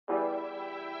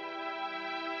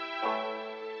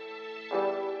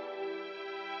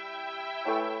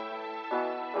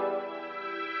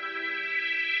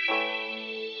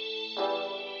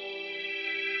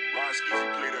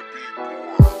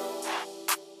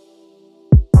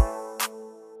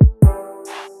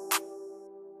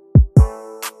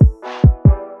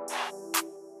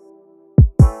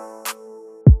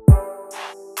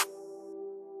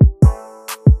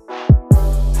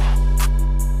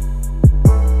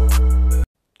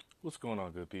What's going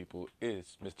on, good people?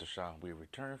 It's Mr. Sean. We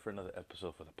return for another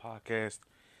episode for the podcast.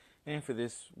 And for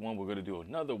this one, we're going to do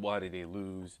another Why Did They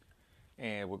Lose?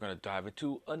 And we're going to dive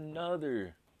into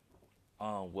another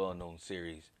well-known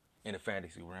series in the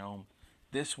fantasy realm.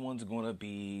 This one's going to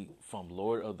be from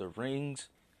Lord of the Rings.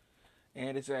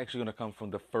 And it's actually going to come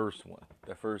from the first one.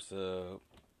 The first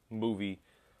movie,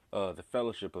 The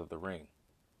Fellowship of the Ring.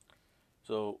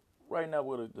 So, right now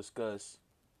we're going to discuss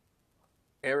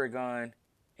Aragorn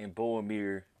and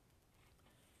Boromir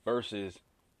versus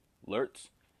Lurtz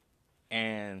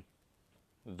and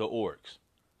the orcs.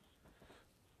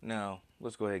 Now,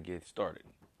 let's go ahead and get started.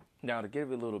 Now, to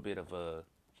give a little bit of a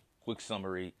quick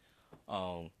summary,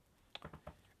 Aragorn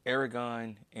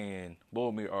and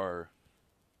Boromir are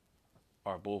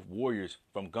both warriors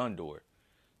from Gondor.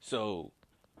 So,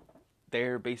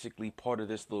 they're basically part of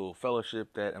this little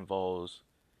fellowship that involves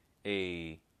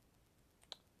a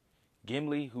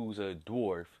Gimli, who's a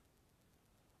dwarf,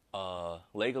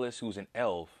 Legolas, who's an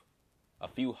elf, a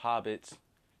few hobbits,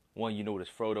 one you know is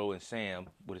Frodo and Sam,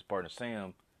 with his partner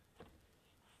Sam,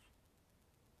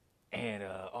 and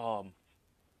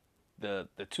the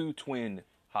two twin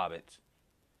hobbits,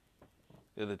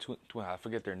 the twin, I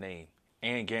forget their name,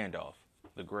 and Gandalf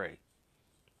the Grey.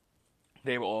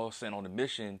 They were all sent on a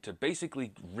mission to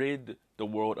basically rid the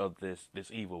world of this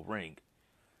evil ring.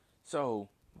 So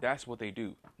that's what they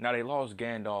do. Now, they lost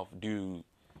Gandalf due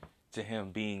to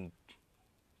him being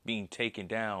taken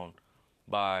down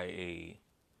by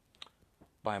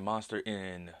a monster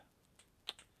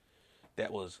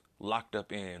that was locked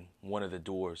up in one of the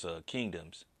dwarves'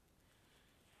 kingdoms.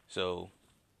 So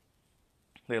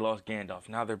they lost Gandalf.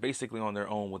 Now they're basically on their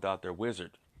own without their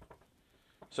wizard.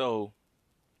 So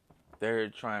they're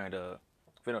trying to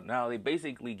now they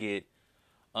basically get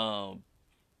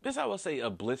this, I would say,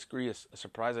 a blitzkrieg, a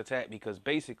surprise attack, because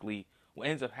basically what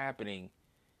ends up happening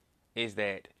is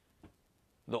that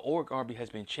the orc army has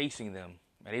been chasing them,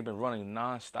 and they've been running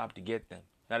non-stop to get them.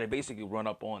 Now they basically run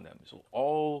up on them. So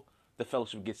all the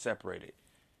fellowship gets separated.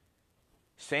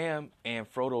 Sam and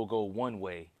Frodo go one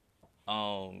way,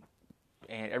 and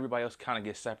everybody else kind of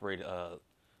gets separated.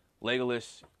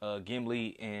 Legolas,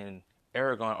 Gimli, and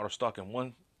Aragorn are stuck in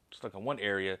one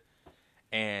area,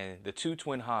 and the two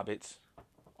twin hobbits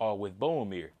are with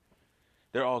Boromir.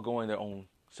 They're all going their own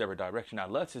separate direction. Now,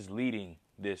 Lutz is leading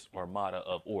this armada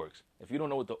of orcs. If you don't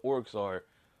know what the orcs are,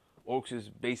 orcs is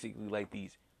basically like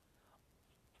these,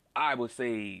 I would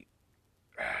say,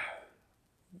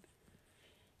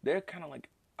 they're kind of like,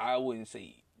 I wouldn't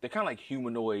say, they're kind of like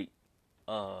humanoid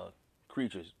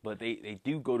creatures, but they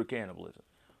do go to cannibalism.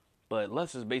 But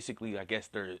Lutz is basically, I guess,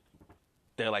 they're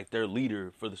like their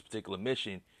leader for this particular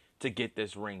mission to get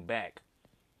this ring back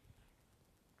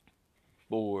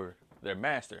for their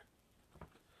master.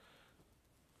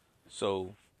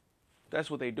 So that's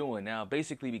what they're doing now.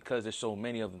 Basically, because there's so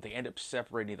many of them, they end up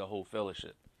separating the whole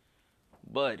fellowship.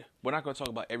 But we're not going to talk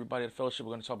about everybody in the fellowship.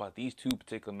 We're going to talk about these two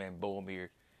particular men, Boromir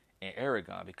and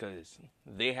Aragorn, because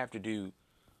they have to do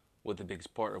with the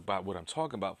biggest part about what I'm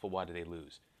talking about for Why Did They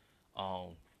Lose.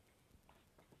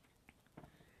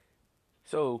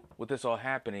 So with this all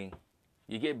happening,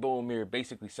 you get Boromir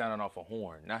basically sounding off a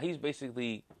horn. Now he's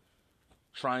basically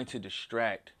trying to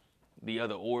distract the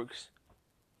other orcs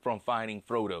from finding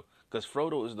Frodo, because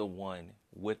Frodo is the one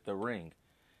with the ring,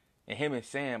 and him and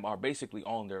Sam are basically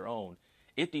on their own.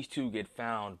 If these two get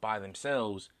found by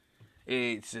themselves,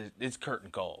 it's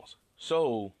curtain calls.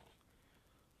 So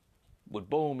with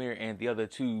Boromir and the other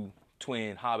two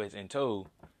twin hobbits in tow,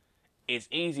 it's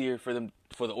easier for the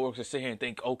orcs to sit here and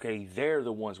think, okay, they're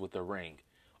the ones with the ring.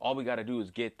 All we got to do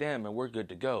is get them and we're good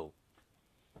to go.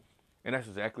 And that's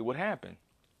exactly what happened.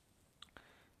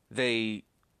 They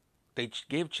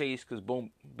give chase because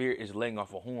Boromir is laying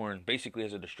off a horn, basically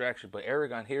as a distraction. But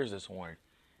Aragorn hears this horn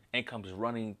and comes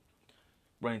running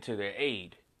to their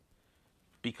aid,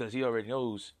 because he already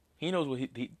knows. He knows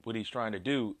what he's trying to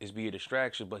do is be a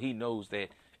distraction, but he knows that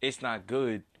it's not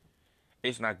good.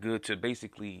 It's not good to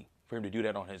basically for him to do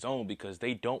that on his own, because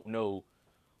they don't know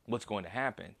what's going to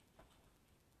happen.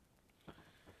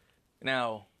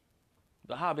 Now,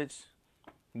 the hobbits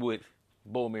with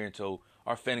Boromir in tow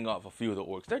are fending off a few of the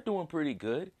orcs. They're doing pretty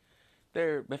good.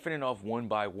 They're fending off one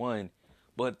by one,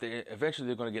 but eventually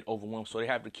they're going to get overwhelmed, so they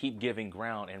have to keep giving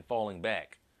ground and falling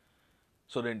back.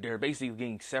 So they're basically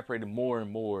getting separated more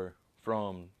and more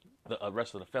from the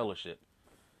rest of the fellowship.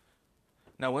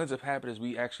 Now, what ends up happening is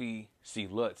we actually see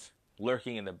Lutz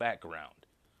lurking in the background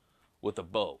with a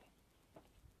bow.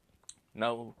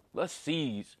 Now, Lutz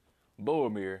sees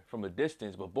Boromir from a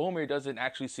distance, but Boromir doesn't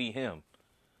actually see him,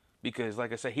 because,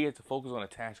 like I said, he has to focus on a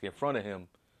task in front of him,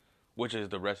 which is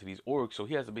the rest of these orcs. So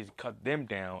he has to basically cut them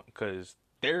down because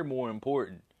they're more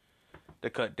important to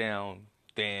cut down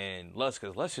than Lusk,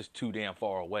 because Lusk is too damn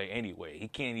far away anyway. He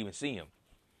can't even see him.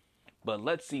 But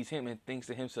Lusk sees him and thinks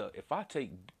to himself, if I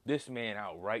take this man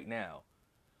out right now,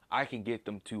 I can get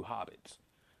them 2 hobbits.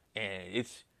 And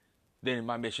then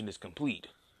my mission is complete.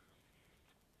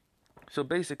 So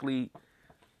basically,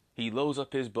 he loads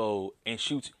up his bow and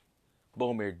shoots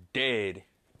Boromir dead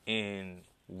in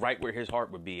right where his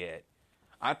heart would be at.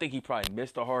 I think he probably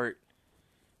missed the heart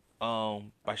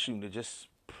by shooting it just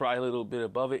probably a little bit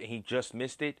above it, and he just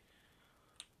missed it.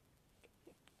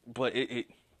 But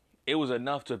it was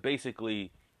enough to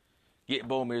basically get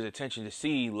Boromir's attention to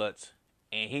see Lutz,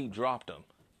 and he dropped him.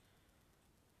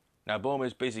 Now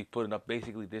Boromir's basically putting up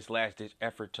this last ditch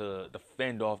effort to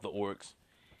fend off the orcs.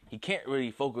 He can't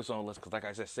really focus on Lutz because, like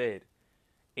I just said,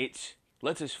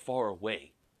 Lutz is far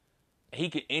away. He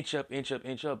could inch up,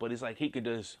 but it's like he could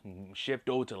just shift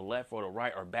over to the left or the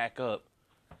right or back up,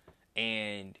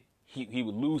 and he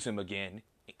would lose him again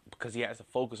because he has to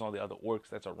focus on the other orcs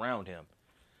that's around him.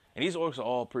 And these orcs are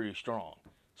all pretty strong.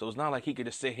 So it's not like he could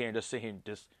just sit here and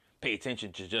just pay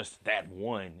attention to just that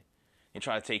one and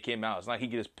try to take him out. It's not like he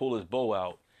could just pull his bow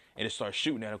out and just start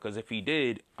shooting at him, because if he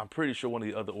did, I'm pretty sure one of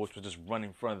the other orcs would just run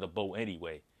in front of the bow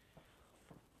anyway.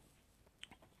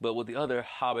 But with the other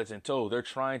hobbits in tow, they're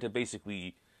trying to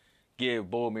basically give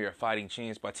Boromir a fighting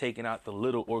chance by taking out the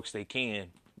little orcs they can,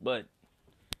 but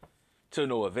to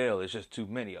no avail. There's just too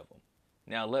many of them.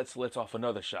 Now let's off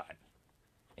another shot,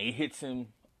 and he hits him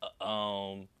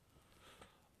a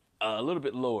little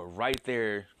bit lower, right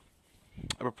there.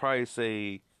 I would probably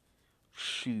say,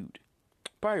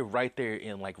 probably right there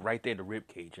in the rib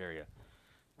cage area,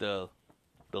 the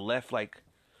left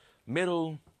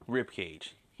middle rib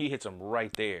cage. He hits him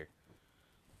right there.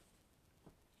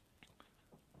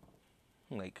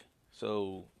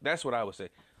 So that's what I would say.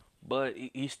 But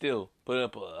he still put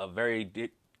up a very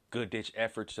good ditch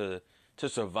effort to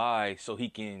survive, so he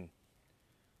can,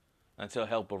 until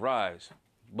help arrives.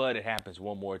 But it happens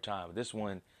one more time. This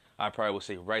one, I probably would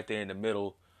say right there in the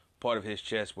middle part of his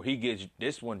chest, where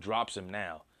this one drops him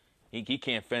now. He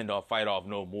can't fight off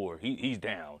no more. He's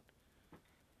down.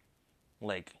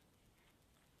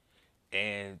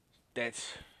 And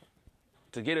that's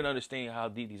to get an understanding how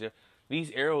deep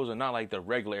these arrows are not like the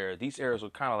regular arrows. These arrows are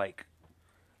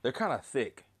they're kind of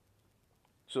thick.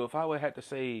 So if I would have to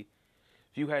say,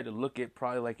 if you had to look at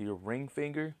probably your ring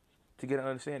finger to get an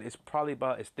understanding, it's probably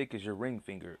about as thick as your ring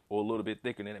finger, or a little bit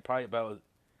thicker than it. Probably about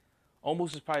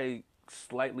almost is probably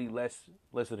slightly less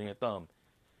than your thumb.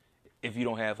 If you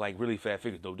don't have really fat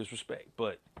fingers, no disrespect,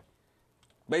 but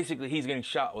basically he's getting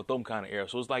shot with them kind of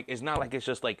arrows. So it's not like it's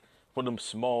just one of them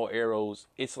small arrows.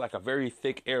 It's like a very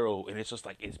thick arrow, and it's just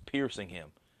it's piercing him.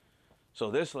 So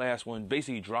this last one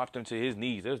basically dropped him to his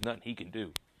knees. There's nothing he can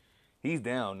do. He's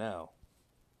down now.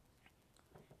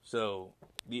 So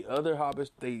the other hobbits,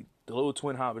 the little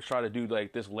twin hobbits, try to do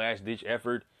this last ditch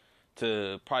effort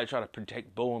to probably try to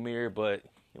protect Boromir, but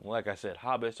like I said,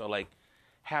 hobbits are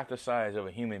half the size of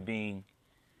a human being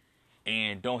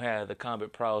and don't have the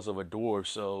combat prowess of a dwarf,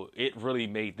 so it really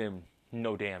made them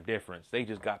no damn difference. They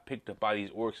just got picked up by these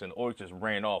orcs, and the orcs just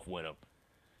ran off with them.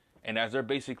 And as they're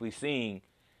basically seeing,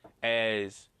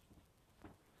 as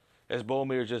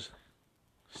Boromir just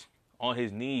on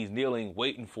his knees, kneeling,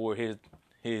 waiting for his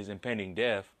impending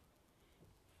death,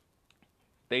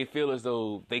 they feel as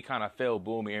though they kind of failed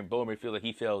Boromir, and Boromir feels like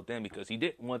he failed them because he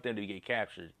didn't want them to get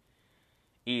captured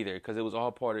either, because it was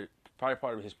all probably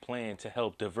part of his plan to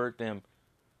help divert them,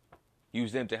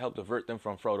 use them to help divert them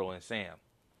from Frodo and Sam.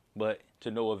 But to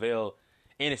no avail.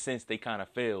 In a sense, they kind of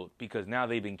failed, because now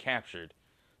they've been captured.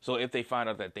 So if they find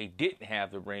out that they didn't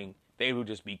have the ring, they will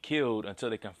just be killed until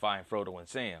they can find Frodo and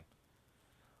Sam.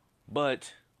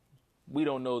 But we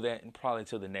don't know that probably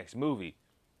until the next movie.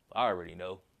 I already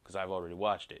know, because I've already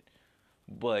watched it.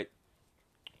 But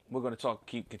we're going to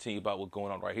continue about what's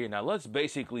going on right here. Now, Lutz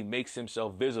basically makes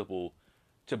himself visible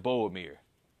to Boromir,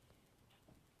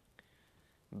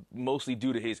 mostly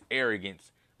due to his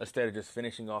arrogance, instead of just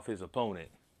finishing off his opponent.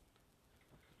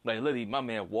 Literally, my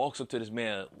man walks up to this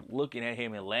man, looking at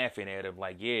him and laughing at him,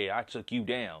 yeah, I took you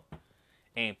down.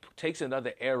 And takes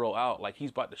another arrow out,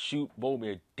 he's about to shoot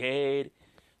Boromir dead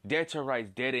to rights,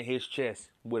 dead in his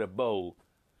chest with a bow.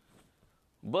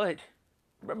 But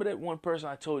remember that one person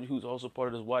I told you who's also part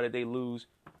of this Why Did They Lose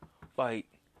fight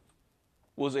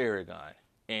was Aragorn.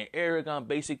 And Aragorn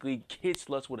basically hits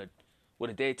Lutz with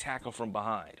a dead tackle from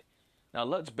behind. Now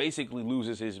Lutz basically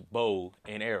loses his bow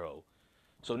and arrow.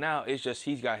 So now it's just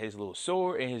he's got his little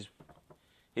sword and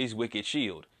his wicked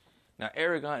shield. Now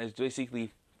Aragorn is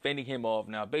basically fending him off.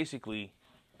 Now basically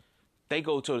they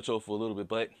go toe to toe for a little bit,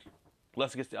 but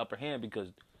Lutz gets the upper hand because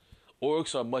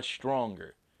orcs are much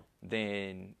stronger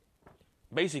than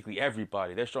basically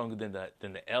everybody. They're stronger than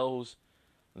the elves,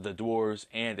 the dwarves,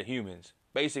 and the humans.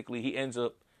 Basically, he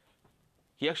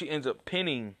actually ends up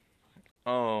pinning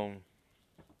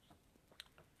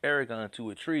Aragon to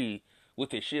a tree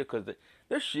with his shield because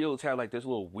their shields have like this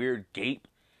little weird gape,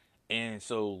 and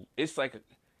so it's like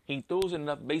he throws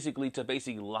enough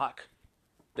to lock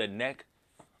the neck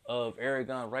of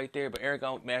Aragon right there, but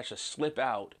Aragon managed to slip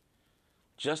out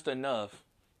just enough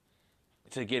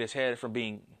to get his head from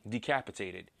being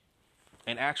decapitated.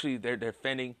 And actually, they're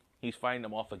defending. He's fighting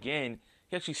them off again.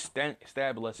 He actually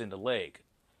stabbed Lutz in the leg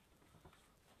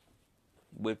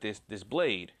with this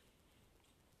blade.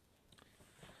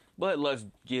 But Lutz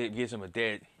gives him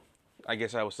I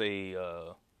guess I would say,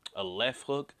 a left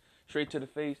hook straight to the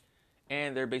face.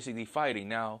 And they're basically fighting.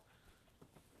 Now,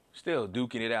 still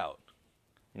duking it out.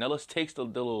 Now Lutz takes the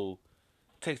little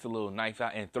knife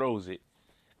out and throws it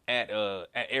at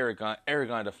Aragon.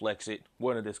 Aragon deflects it.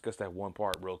 We're gonna discuss that one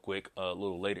part real quick a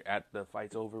little later after the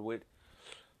fight's over with.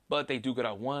 But they duke it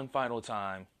out one final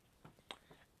time,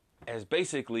 as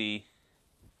basically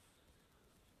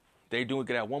they duke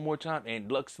it out one more time,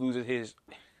 and Lutz loses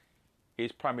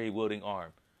his primary wielding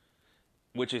arm,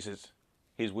 which has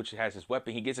his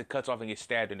weapon. He gets it cuts off and gets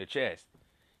stabbed in the chest.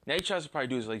 Now he tries to probably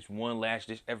do like one last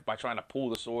ditch effort by trying to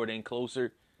pull the sword in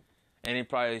closer, and then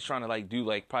probably he's trying to do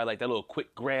that little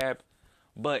quick grab,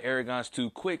 but Aragon's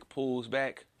too quick, pulls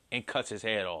back and cuts his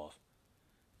head off.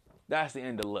 That's the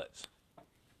end of Lutz.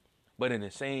 But in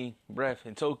the same breath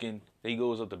and token, he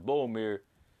goes up to Boromir,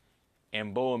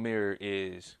 and Boromir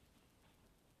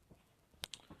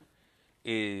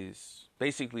is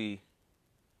basically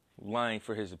lying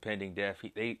for his impending death.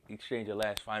 They exchange their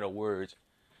last final words,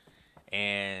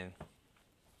 and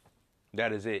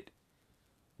that is it.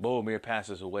 Boromir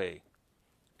passes away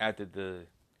after the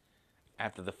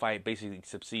fight basically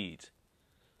subsides.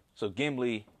 So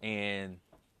Gimli and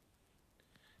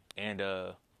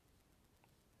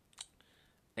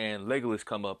Legolas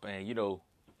come up, and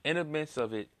in the midst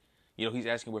of it, he's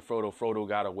asking where Frodo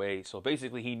got away. So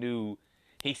basically he knew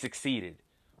he succeeded.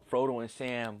 Frodo and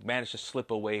Sam managed to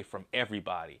slip away from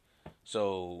everybody.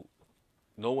 So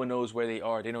no one knows where they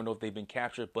are. They don't know if they've been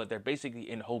captured, but they're basically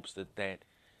in hopes that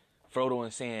Frodo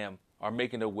and Sam are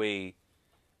making their way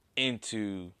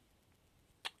into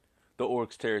the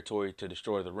orcs' territory to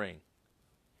destroy the ring.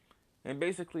 And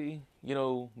basically,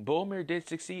 Boromir did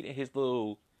succeed in his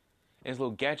little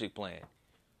gadget plan,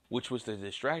 which was to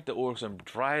distract the orcs and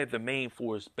drive the main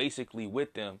force basically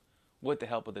with them, with the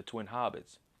help of the twin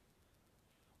hobbits.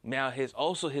 Now his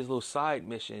little side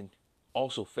mission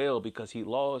also failed because he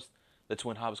lost the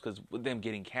twin hobbits because with them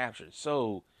getting captured.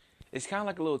 So it's kind of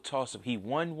like a little toss up. He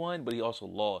won one, but he also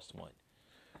lost one.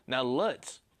 Now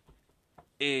Lutz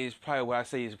is probably what I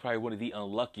say is probably one of the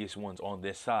unluckiest ones on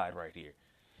this side right here.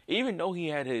 Even though he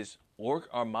had his orc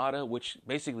armada, which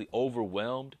basically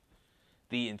overwhelmed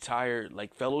the entire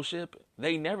fellowship,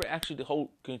 they never actually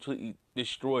completely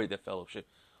destroyed the fellowship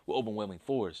with overwhelming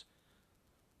force.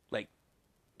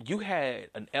 You had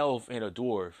an elf and a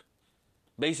dwarf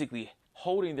basically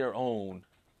holding their own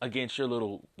against your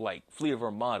little fleet of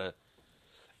armada,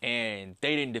 and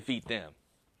they didn't defeat them.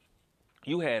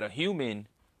 You had a human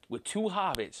with two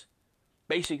hobbits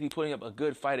basically putting up a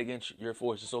good fight against your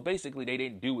forces. So basically they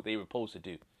didn't do what they were supposed to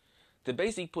do. To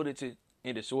basically put it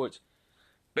into sorts,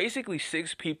 basically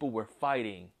 6 people were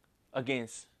fighting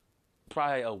against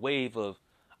probably a wave of,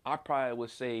 I probably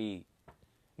would say,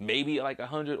 maybe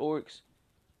 100 orcs.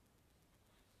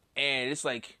 And it's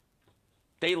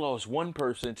they lost one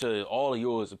person to all of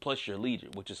yours plus your leader,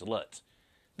 which is Lutz.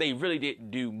 They really didn't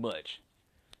do much.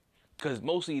 Because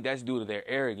mostly that's due to their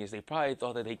arrogance. They probably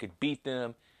thought that they could beat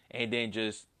them and then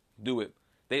just do it.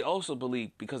 They also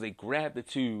believe because they grabbed the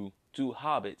two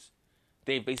hobbits,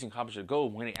 they basically accomplished their goal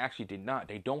when they actually did not.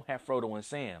 They don't have Frodo and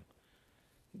Sam.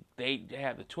 They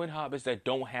have the twin hobbits that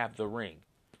don't have the ring.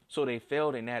 So they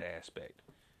failed in that aspect.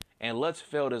 And Lutz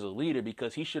failed as a leader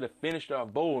because he should have finished off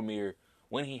Boromir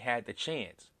when he had the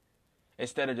chance.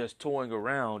 Instead of just toying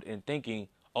around and thinking,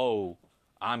 oh,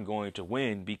 I'm going to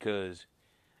win because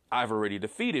I've already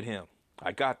defeated him.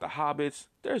 I got the hobbits.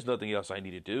 There's nothing else I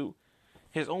need to do.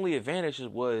 His only advantage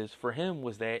was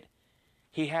that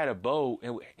he had a bow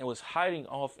and was hiding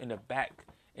off in the back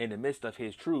in the midst of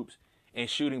his troops and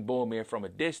shooting Boromir from a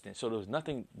distance. So there was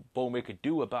nothing Boromir could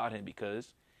do about him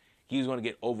because he was going to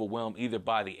get overwhelmed either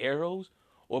by the arrows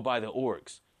or by the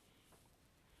orcs.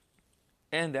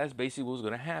 And that's basically what was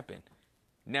going to happen.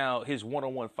 Now, his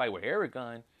one-on-one fight with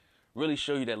Aragon really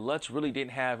showed you that Lutz really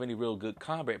didn't have any real good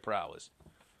combat prowess.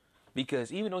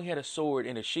 because even though he had a sword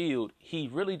and a shield, he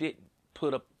really didn't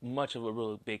put up much of a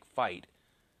really big fight.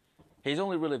 His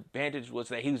only real advantage was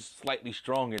that he was slightly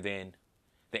stronger than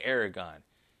the Aragon.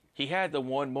 He had the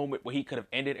one moment where he could have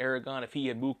ended Aragon if he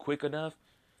had moved quick enough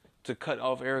to cut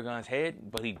off Aragon's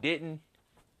head, but he didn't,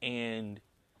 and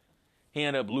he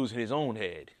ended up losing his own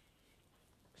head.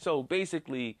 So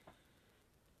basically,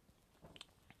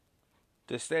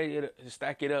 to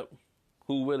stack it up,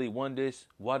 who really won this,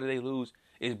 why did they lose,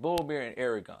 is Boromir and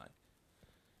Aragon.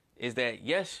 Is that,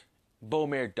 yes,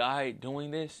 Boromir died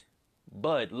doing this,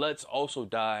 but Lutz also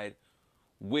died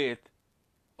with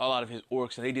a lot of his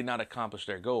orcs, and they did not accomplish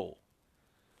their goal.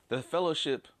 The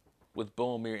Fellowship, with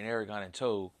Boromir and Aragon in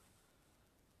tow,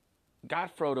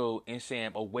 got Frodo and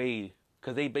Sam away,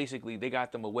 because they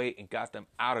got them away and got them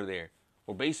out of there.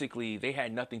 Where basically they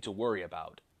had nothing to worry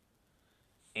about.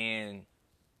 And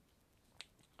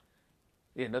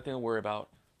yeah, nothing to worry about.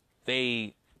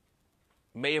 They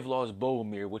may have lost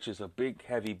Boromir, which is a big,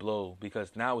 heavy blow,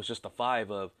 because now it's just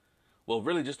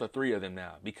really just the three of them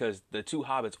now, because the two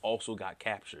hobbits also got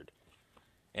captured.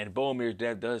 And Boromir's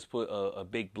death does put a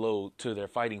big blow to their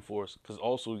fighting force, because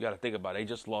also you got to think about it, they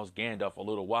just lost Gandalf a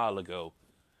little while ago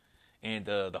in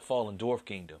the Fallen Dwarf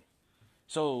Kingdom.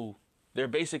 So they're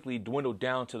basically dwindled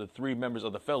down to the three members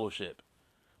of the Fellowship,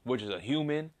 which is a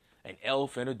human, an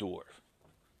elf, and a dwarf.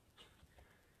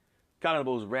 Kind of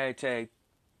the most ragtag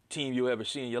team you'll ever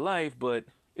see in your life, but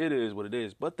it is what it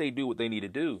is. But they do what they need to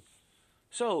do.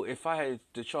 So if I had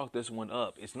to chalk this one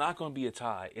up, it's not going to be a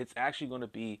tie. It's actually going to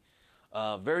be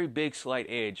a very big slight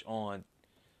edge on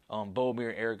Boromir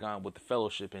and Aragon with the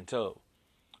Fellowship in tow.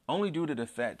 Only due to the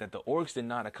fact that the orcs did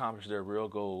not accomplish their real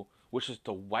goal, which is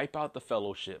to wipe out the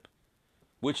Fellowship,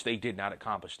 which they did not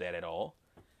accomplish that at all.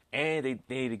 And they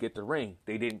needed to get the ring.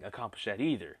 They didn't accomplish that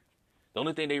either. The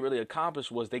only thing they really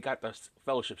accomplished was they got the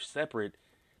Fellowship separate.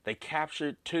 They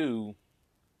captured two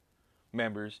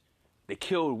members. They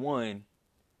killed one.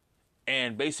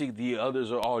 And basically the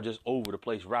others are all just over the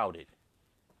place, routed.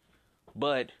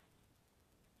 But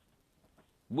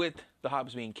with the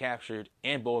hobbits being captured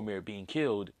and Boromir being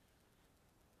killed,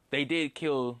 they did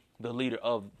kill the leader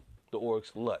of the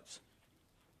orcs, Lutz.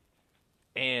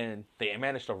 And they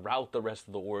managed to rout the rest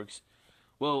of the orcs.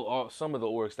 Well, some of the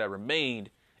orcs that remained,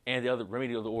 and the other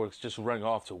remaining of the orcs just running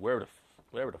off to wherever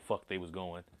the fuck they was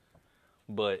going.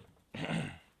 But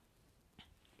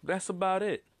that's about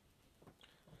it.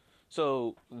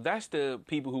 So that's the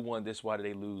people who won this. Why did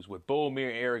they lose? With Boromir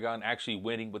and Aragon actually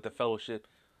winning with the Fellowship,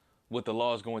 with the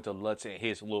laws going to Lutz and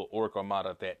his little orc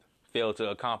armada that failed to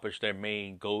accomplish their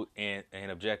main goal and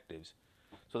objectives.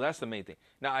 So that's the main thing.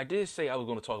 Now, I did say I was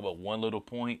going to talk about one little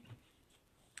point.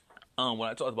 When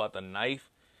I talked about the knife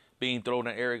being thrown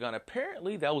at Aragon,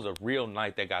 apparently that was a real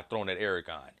knife that got thrown at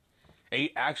Aragon. And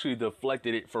he actually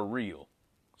deflected it for real.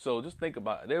 So just think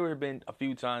about it. There have been a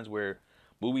few times where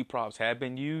movie props have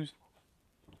been used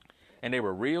and they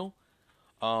were real.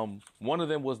 One of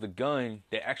them was the gun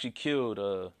that actually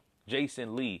killed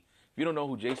Jason Lee. If you don't know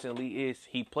who Jason Lee is,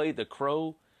 he played the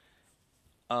Crow.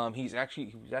 He was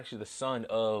actually the son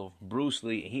of Bruce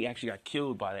Lee, and he actually got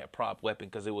killed by that prop weapon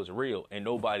because it was real and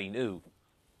nobody knew.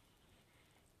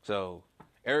 So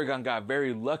Aragon got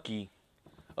very lucky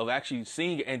of actually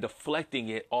seeing it and deflecting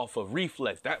it off of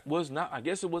reflex. That was not, I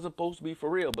guess it wasn't supposed to be for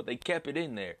real, but they kept it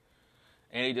in there,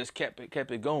 and they just kept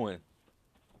it going.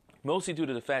 Mostly due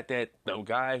to the fact that the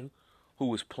guy who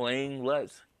was playing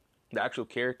Lutz, the actual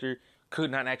character,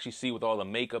 could not actually see with all the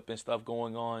makeup and stuff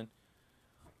going on.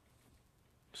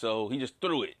 So he just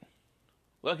threw it.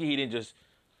 Lucky he didn't just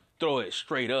throw it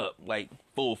straight up, like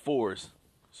full force.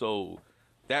 So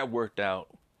that worked out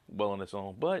well on its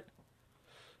own. But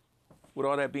with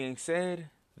all that being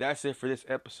said, that's it for this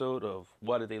episode of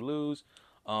Why Did They Lose?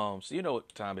 So you know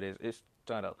what time it is. It's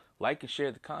time to like and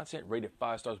share the content, rate it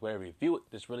 5 stars wherever you view it.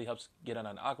 This really helps get on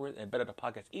an algorithm and better the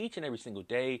podcast each and every single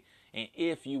day. And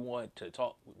if you want to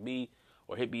talk with me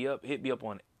or hit me up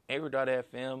on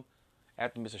Anchor.fm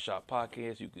at the Mr. Shop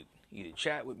Podcast. You could either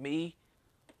chat with me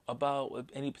about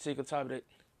any particular topic,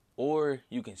 or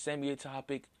you can send me a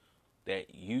topic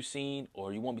that you've seen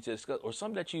or you want me to discuss, or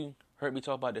something that you heard me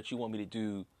talk about that you want me to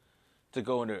do to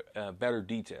go into better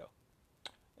detail.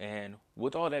 And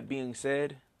with all that being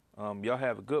said, y'all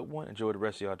have a good one. Enjoy the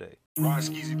rest of y'all day. Ron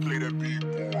Skeezy play that beat,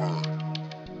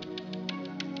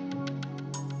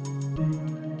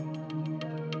 boy.